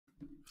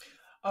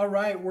All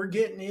right, we're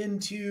getting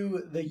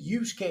into the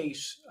use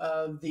case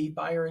of the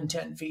buyer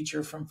intent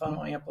feature from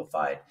Funnel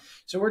Amplified.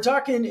 So we're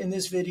talking in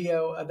this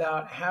video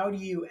about how do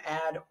you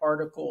add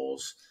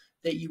articles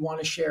that you want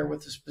to share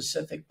with a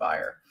specific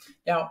buyer.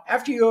 Now,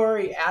 after you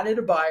already added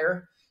a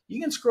buyer, you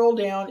can scroll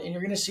down and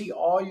you're going to see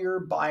all your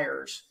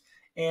buyers.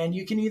 And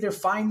you can either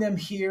find them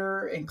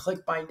here and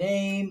click by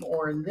name,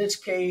 or in this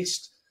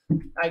case,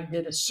 I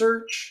did a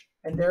search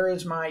and there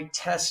is my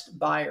test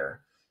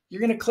buyer.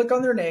 You're going to click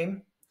on their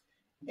name,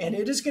 and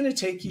it is going to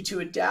take you to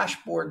a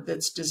dashboard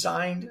that's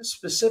designed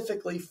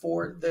specifically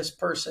for this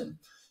person.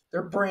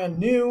 They're brand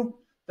new.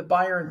 The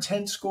buyer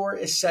intent score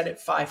is set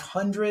at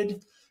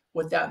 500.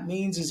 What that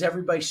means is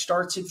everybody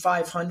starts at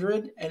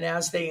 500, and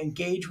as they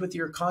engage with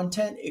your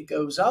content, it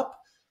goes up.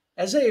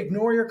 As they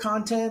ignore your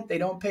content, they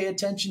don't pay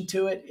attention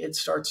to it, it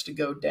starts to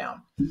go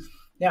down.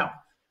 Now,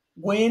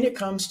 when it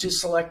comes to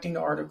selecting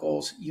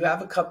articles, you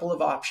have a couple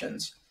of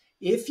options.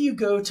 If you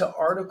go to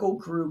article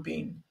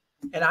grouping,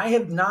 and I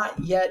have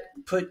not yet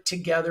put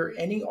together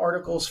any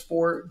articles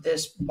for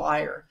this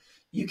buyer,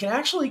 you can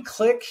actually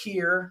click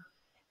here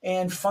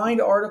and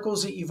find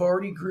articles that you've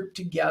already grouped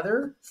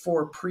together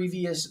for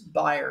previous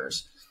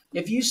buyers.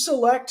 If you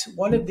select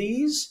one of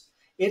these,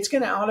 it's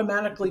going to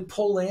automatically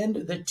pull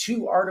in the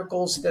 2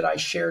 articles that I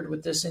shared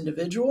with this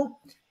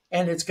individual,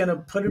 and it's going to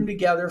put them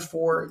together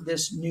for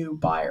this new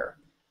buyer.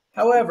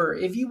 However,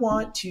 if you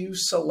want to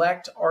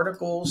select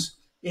articles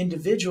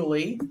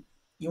individually,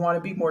 you want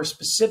to be more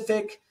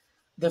specific.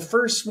 The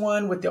first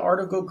one with the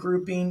article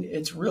grouping,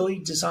 it's really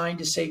designed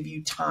to save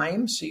you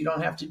time, so you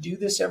don't have to do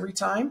this every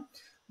time.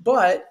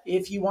 But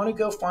if you want to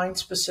go find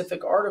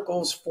specific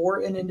articles for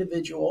an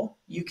individual,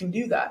 you can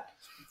do that.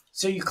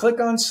 So you click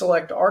on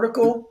select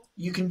article.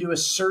 You can do a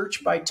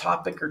search by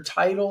topic or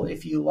title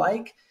if you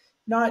like.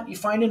 Not, you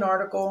find an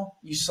article,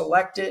 you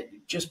select it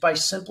just by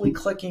simply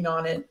clicking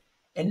on it,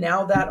 and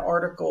now that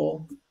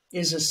article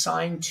is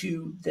assigned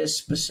to this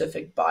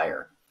specific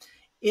buyer.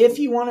 If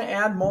you want to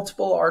add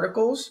multiple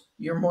articles,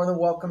 you're more than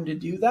welcome to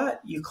do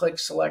that. You click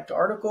select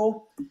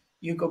article,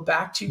 you go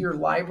back to your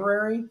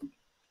library,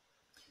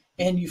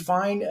 and you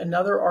find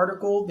another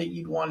article that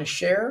you'd want to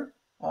share.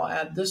 I'll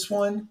add this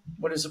one.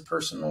 What is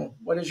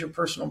your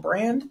personal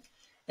brand?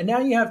 And now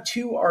you have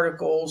 2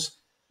 articles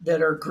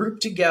that are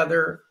grouped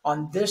together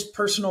on this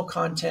Personal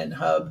Content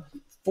Hub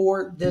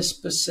for this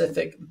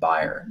specific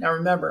buyer. Now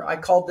remember, I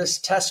called this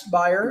test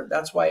buyer.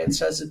 That's why it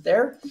says it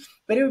there.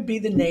 But it would be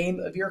the name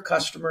of your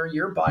customer,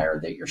 your buyer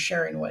that you're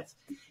sharing with.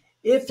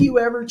 If you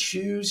ever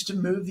choose to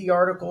move the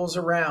articles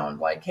around,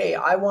 like, hey,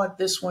 I want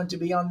this one to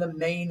be on the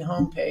main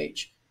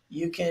homepage,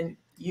 you can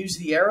use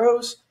the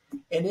arrows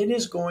and it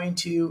is going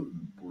to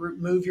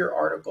move your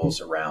articles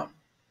around.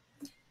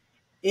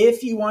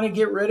 If you want to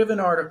get rid of an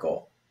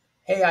article,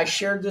 hey, I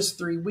shared this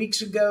 3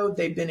 weeks ago,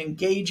 they've been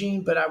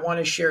engaging, but I want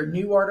to share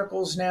new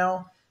articles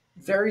now.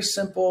 Very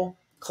simple.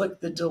 Click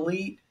the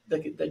delete,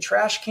 the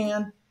trash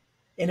can,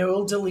 and it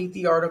will delete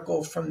the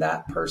article from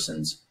that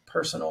person's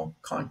Personal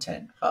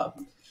Content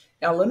Hub.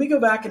 Now, let me go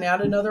back and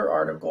add another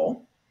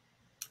article,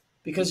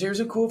 because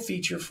here's a cool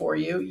feature for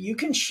you. You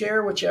can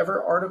share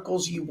whichever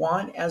articles you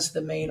want as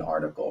the main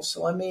article.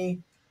 So let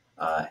me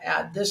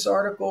add this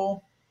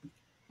article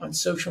on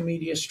social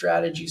media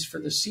strategies for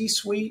the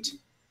C-suite.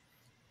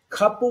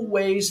 Couple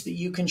ways that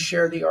you can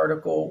share the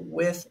article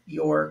with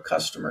your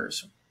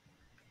customers.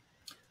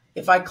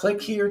 If I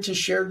click here to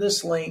share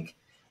this link,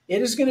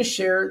 it is going to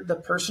share the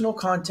Personal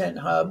Content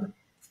Hub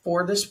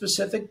for the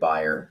specific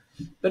buyer,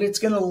 but it's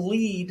going to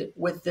lead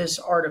with this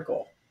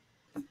article.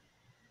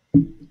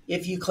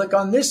 If you click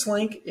on this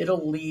link,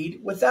 it'll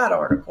lead with that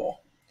article.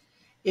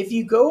 If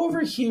you go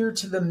over here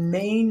to the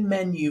main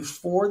menu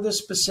for the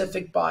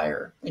specific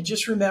buyer, and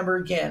just remember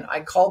again,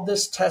 I called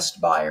this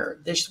test buyer.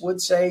 This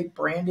would say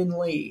Brandon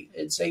Lee.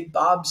 It'd say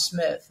Bob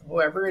Smith,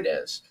 whoever it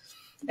is.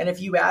 And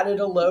if you added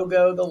a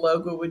logo, the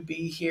logo would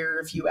be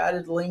here. If you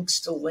added links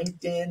to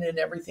LinkedIn and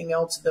everything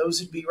else, those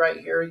would be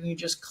right here. And you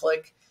just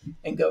click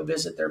and go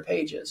visit their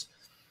pages.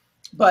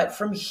 But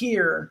from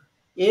here,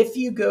 if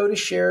you go to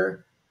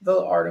share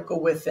the article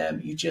with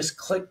them, you just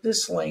click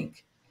this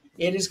link.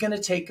 It is going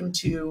to take them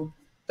to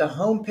the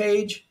home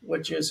page,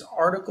 which is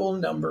article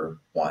number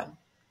 1.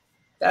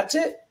 That's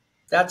it.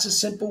 That's a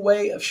simple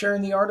way of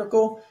sharing the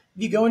article.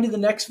 If you go into the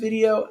next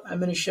video, I'm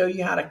going to show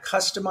you how to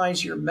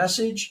customize your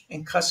message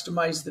and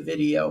customize the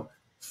video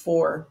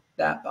for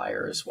that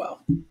buyer as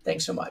well.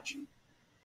 Thanks so much.